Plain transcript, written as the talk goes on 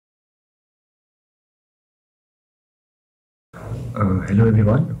Hello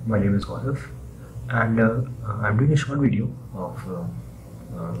everyone, my name is Gaurav and I'm doing a short video of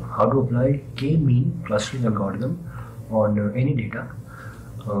how to apply K-mean clustering algorithm on any data.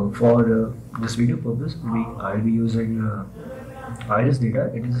 For this video purpose, I'll be using iris data.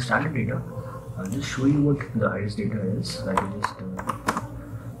 It is a standard data. I'll just show you what the iris data is. I'll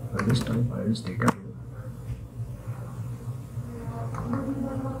just type iris data here.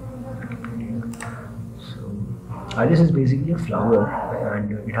 So iris is basically a flower,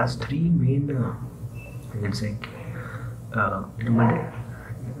 and it has three main you can say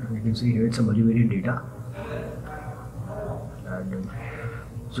you can see here it's a multivariate data, and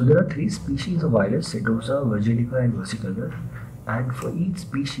so there are three species of iris: setosa, virginica, and versicolor. And for each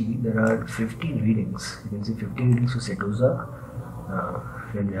species, there are 50 readings. You can see 50 readings for setosa,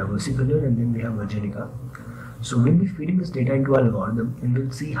 then we have versicolor, and then we have virginica. So when we feeding this data into our algorithm, and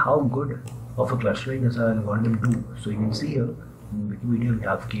we'll see how good of a clustering does our algorithm do. So you can see here in Wikipedia we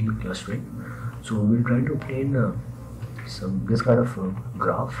have K-means clustering. So we'll try to obtain this kind of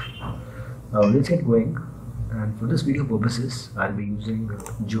graph. Let's get going. And for this video purposes, I'll be using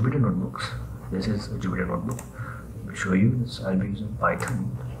Jupyter Notebooks. This is a Jupyter Notebook. I'll show you this. I'll be using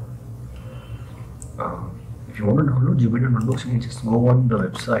Python. If you want to download Jupyter Notebooks, you can just go on the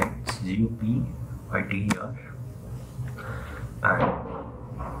website. It's Jupyter.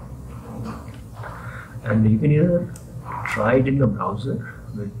 And you can either try it in the browser.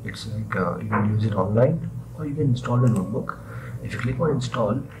 It's like you can use it online, or you can install the notebook. If you click on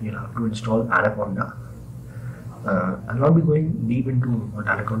install, you'll have to install Anaconda. I'll not be going deep into what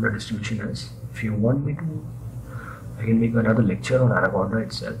Anaconda distribution is. If you want me to, I can make another lecture on Anaconda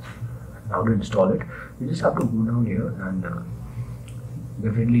itself, how to install it. You just have to go down here and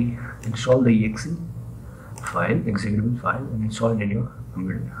definitely install the exe file, executable file, and install it in your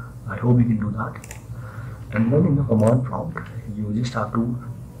computer. I hope you can do that. And then in the command prompt, you just have to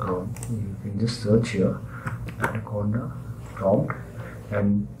you can just search here Anaconda prompt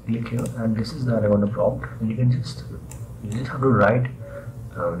and click here, and this is the Anaconda prompt, and you just have to write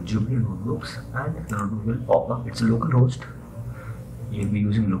Jupyter Notebooks, and the notebook will pop up. It's a local host. You'll be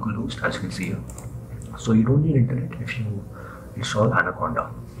using local host, as you can see here. So you don't need internet if you install Anaconda.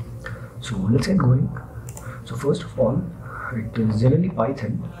 So let's get going. So first of all, it is generally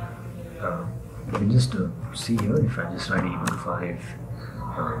Python. You can just see here, if I just write equal to 5,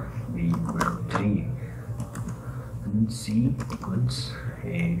 b equal to 3, and then c equals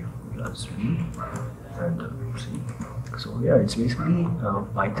a plus b, and c. So yeah, it's basically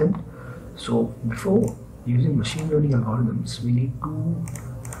Python. So before using machine learning algorithms, we need to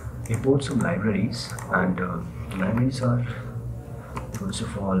import some libraries, and the libraries are, first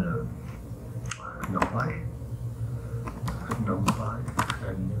of all, NumPy,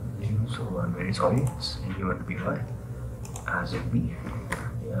 and so I'm very sorry, it's NumPy as it be.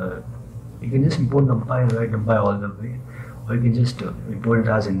 You can just import NumPy, write NumPy all the way, or you can just import it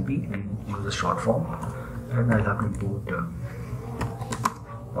as NP and use the short form. And I'll have to import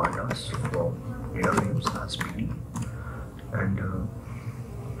pandas for data frames as PD, and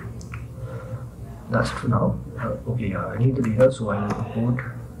that's it for now. Okay, yeah, I need the data, so I'll import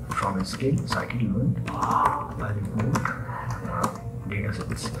from scikit-learn. I'll import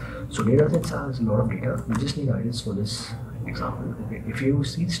datasets. So datasets has a lot of data. We just need iris for this example. Okay, if you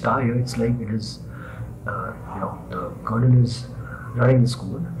see star here, it's like it is the kernel is running this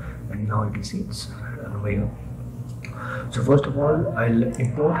code, and now you can see it's over here. So first of all, I'll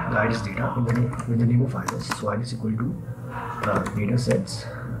import the iris data with the name of iris. So iris equal to datasets.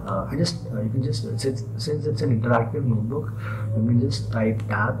 You can just since it's an interactive notebook, you can just type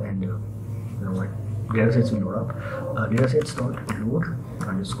tab and datasets will load up. Datasets.load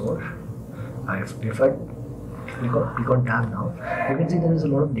underscore. If I click on tab now, you can see there is a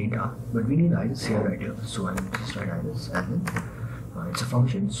lot of data, but we need iris here, right here. So I'll just write iris, and then it's a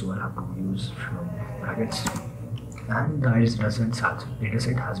function, so I'll have to use from brackets. And the iris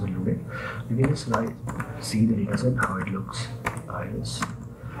dataset has been loaded. You can just see the dataset, how it looks, iris,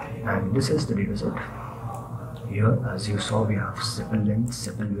 and this is the dataset. Here, as you saw, we have sepal length,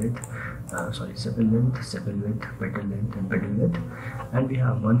 sepal width, petal length, and petal width, and we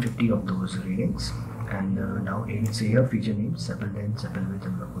have 150 of those readings. And now you can see here feature names: sepal length, sepal width,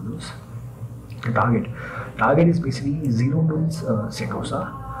 and locus. The target is basically 0 means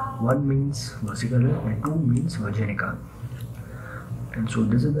setosa, 1 means versicolor, and 2 means virginica. And so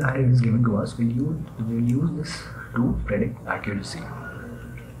this is the array that is given to us. We'll use this to predict accuracy.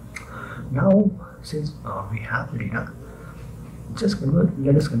 Now, since we have the data, let us convert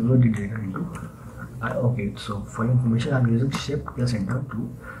the data into okay. So for your information, I'm using shift plus enter to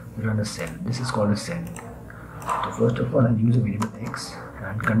run a cell. This is called a cell. So first of all, I'll use a variable x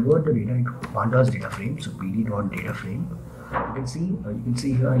and convert the data into pandas data frame. So pd.data frame. You can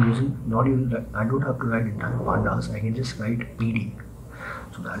see here I'm using I don't have to write entire pandas. I can just write pd.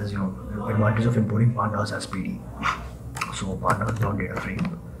 So that is the advantage of importing pandas as pd. So pandas.data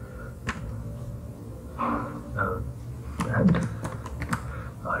frame and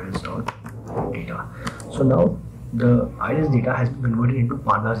iris.data. So now the iris data has been converted into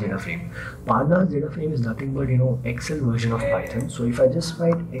pandas data frame. Pandas data frame is nothing but Excel version of Python. So if I just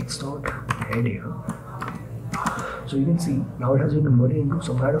write x.head here, so you can see now it has been converted into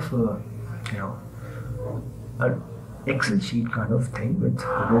some kind of an Excel sheet kind of thing with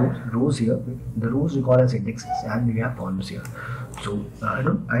rows here. The rows we call as indexes and we have columns here. So I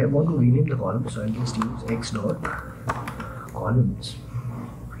want to rename the column, so I'll just use x.columns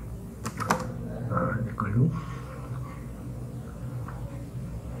equal to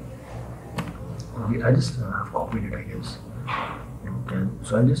I just have copied it, I guess. Okay,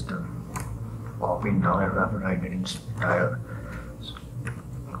 so I'll just copy it now. I don't have to write an entire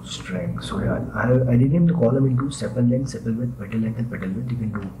string. So yeah, I rename the column into sepal length, sepal width, petal length, and petal width. You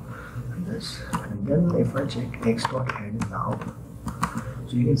can do this, and then if I check x.head now,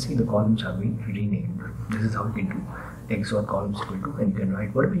 so you can see the columns have been renamed. This is how you can do x.columns equal to, and you can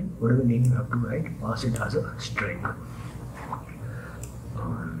write whatever name you have to write, pass it as a string.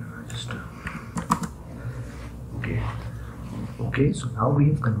 Okay, so now we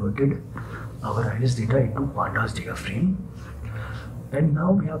have converted our iris data into pandas data frame, and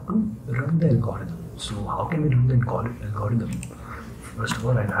now we have to run the algorithm. So how can we run the algorithm? First of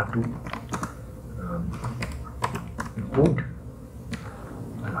all, I'll have to import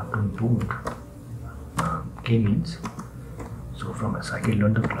KMeans. So from a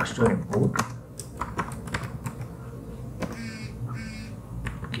scikit-learn to cluster, import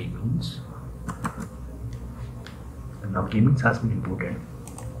KMeans. Now KMeans has been imported,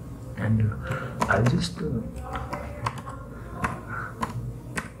 and I'll just run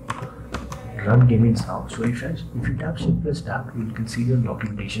KMeans now. So if you tap shift plus tab, you can see the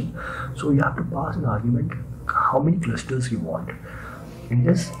documentation. So you have to pass an argument how many clusters you want. In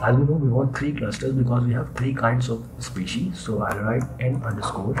this, as you know, we want 3 clusters because we have 3 kinds of species. So I'll write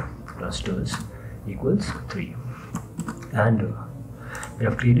n_clusters equals 3, and we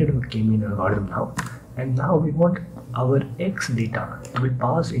have created a KMeans algorithm now. And now we want our x data to be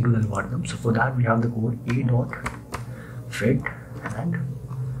passed into the algorithm. So for that we have the code a.fit and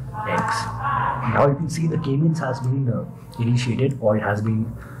x. Now you can see the KMeans has been initiated, or it has been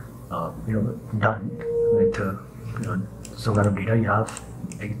done with some kind of data. You have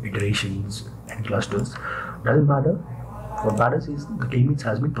iterations and clusters. Doesn't matter. What matters is the KMeans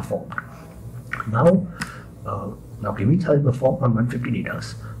has been performed. Now KMeans has been performed on 150 data.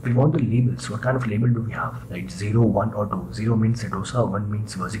 We want the labels. What kind of label do we have? Like 0, 1 or 2. 0 means Setosa, 1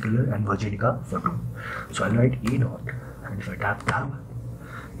 means versicolor, and Virginica for 2. So I'll write a dot, and if I tap tab,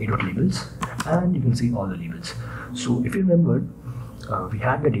 a dot labels, and you can see all the labels. So if you remember, we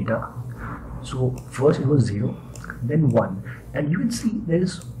had the data. So first it was 0, then 1, and you can see there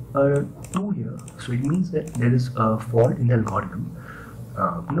is 2 here. So it means that there is a fault in the algorithm.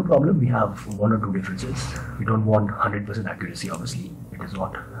 No problem, we have 1 or 2 differences. We don't want 100% accuracy, obviously. It is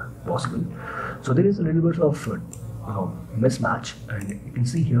not possible. So there is a little bit of mismatch, and you can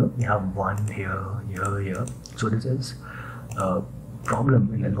see here we have 1 here. So this is a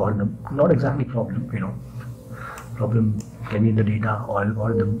problem in algorithm. Not exactly problem, problem can be in the data or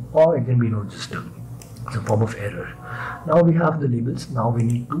algorithm, or it can be just some form of error. Now we have the labels. Now we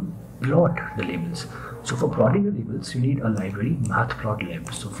need to plot the labels. So for plotting the labels, you need a library,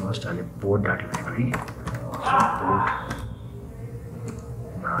 matplotlib. So first I'll import that library. So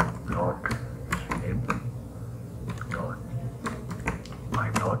import matplotlib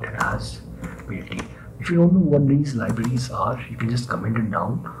pyplot as plt. If you don't know what these libraries are, you can just comment it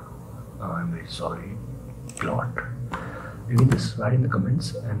down. I'm very sorry. Plot. You can just write in the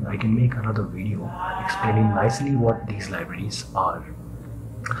comments, and I can make another video explaining nicely what these libraries are.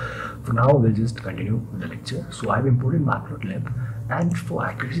 For now, we'll just continue with the lecture. So I've imported matplotlib, and for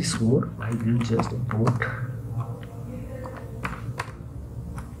accuracy score, I will just import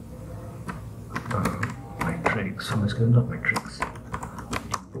metrics from the scale of metrics.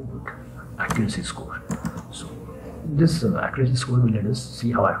 Import accuracy score. So this accuracy score will let us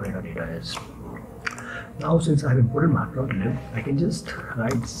see how accurate our data is. Now, since I've imported matplotlib, I can just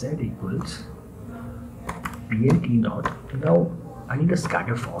write z equals plt dot. Now I need a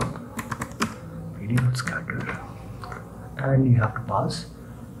scatter form. Scatter, and you have to pass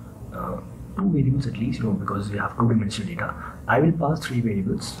 2 variables at least, because we have 2-dimensional data. I will pass 3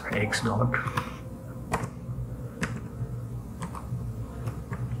 variables: x dot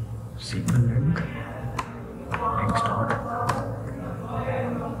sepal length, x dot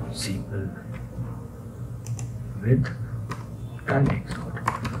sepal width, and x dot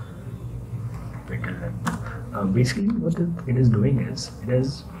petal length. Basically what it is doing is it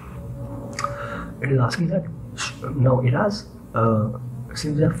is asking that now it has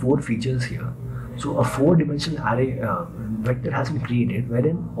since there are 4 features here, so a 4-dimensional array vector has been created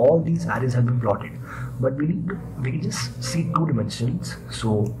wherein all these arrays have been plotted, but we can just see 2 dimensions,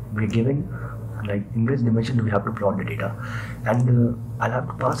 so we're giving like in which dimension we have to plot the data, and I'll have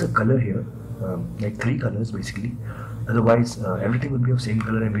to pass a color here, like 3 colors basically. Otherwise, everything will be of same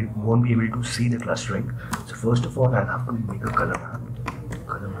color and we won't be able to see the clustering. So first of all, I'll have to make a color map.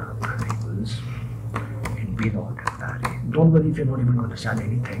 Color map equals np dot array. Don't worry if you're not able to understand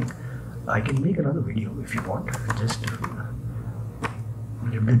anything. I can make another video if you want. Just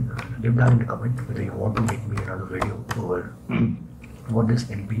leave down in the comment whether you want to make me another video over what this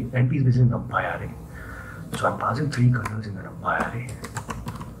np is basically numpy array. So I'm passing 3 colors in the numpy array.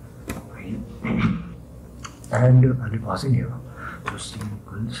 And I'll be passing here, so c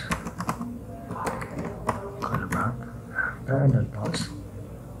equals color map, and I'll pass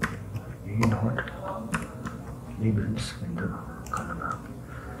a dot labels in the color map,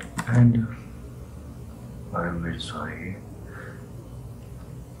 and I'm very sorry.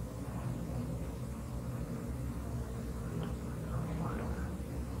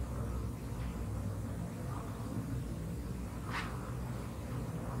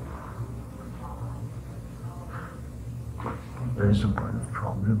 There is some kind of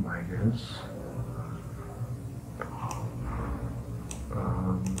problem, I guess.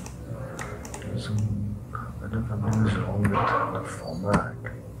 There's some other something is wrong with the format.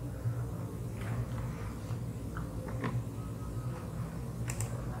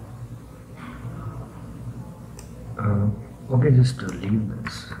 Okay, just leave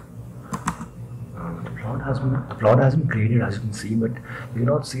this. The plot has been created, as you can see, but we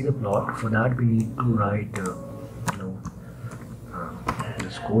cannot see the plot. For that, we need to write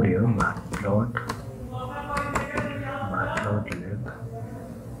this code here, matplot lib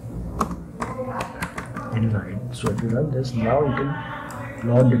inline. So if you run this, now you can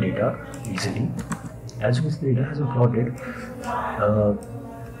plot the data easily. As you can see, the data has been plotted.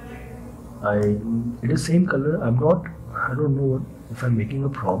 It is same color. I don't know if I'm making a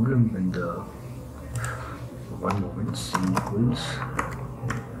problem in the one moment. C equals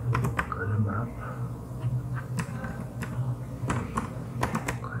color map.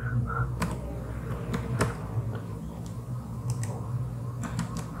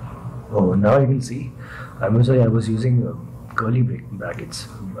 Oh, now you can see. I'm sorry, I was using curly brackets.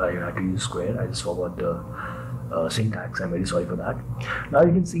 I had to use square. I just forgot the syntax. I'm very sorry for that. Now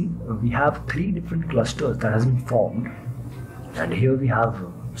you can see we have 3 different clusters that has been formed, and here we have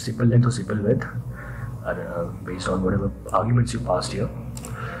sepal length or sepal width based on whatever arguments you passed here.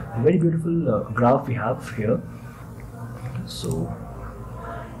 A very beautiful graph we have here. So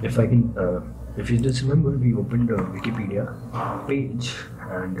if I can, if you just remember, we opened a Wikipedia page,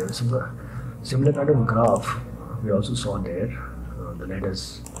 and similar kind of graph we also saw there. The net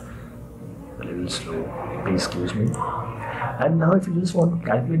is a little slow, please excuse me. And now if you just want to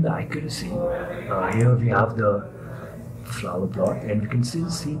calculate the accuracy, here we have the flower plot, and you can still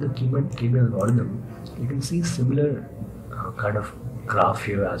see the KMeans algorithm. You can see similar kind of graph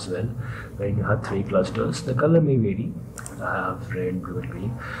here as well, where you have 3 clusters. The color may vary. I have red, blue, and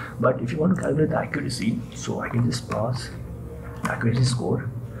green. But if you want to calculate the accuracy, so I can just pass accuracy score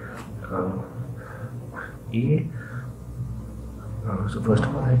A. So first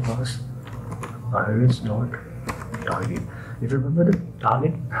of all, I pass iris dot target. If you remember, the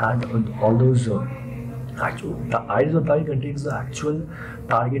target had all those actual iris dot target contains the actual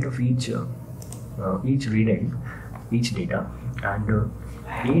target of each reading, each data, and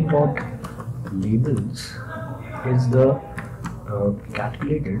A dot labels is the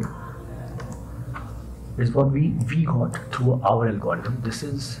calculated is what we got through our algorithm. This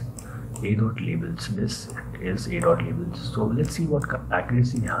is A dot labels. This is A dot labels. So let's see what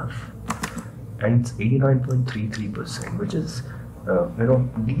accuracy we have, and it's 89.33%, which is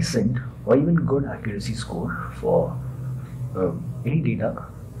decent or even good accuracy score for any data.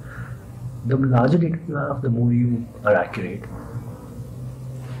 The larger data you have, the more you are accurate.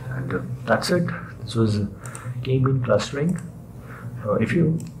 And that's it. This was KMeans clustering. If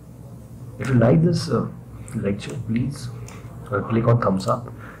you like this lecture, please click on thumbs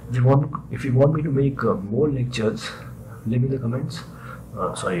up. If you want me to make more lectures, leave me in the comments.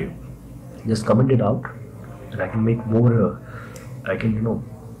 Just comment it out, and I can make more. I can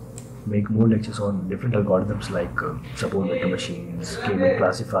make more lectures on different algorithms like support vector machines, K-means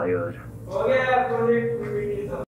classifier,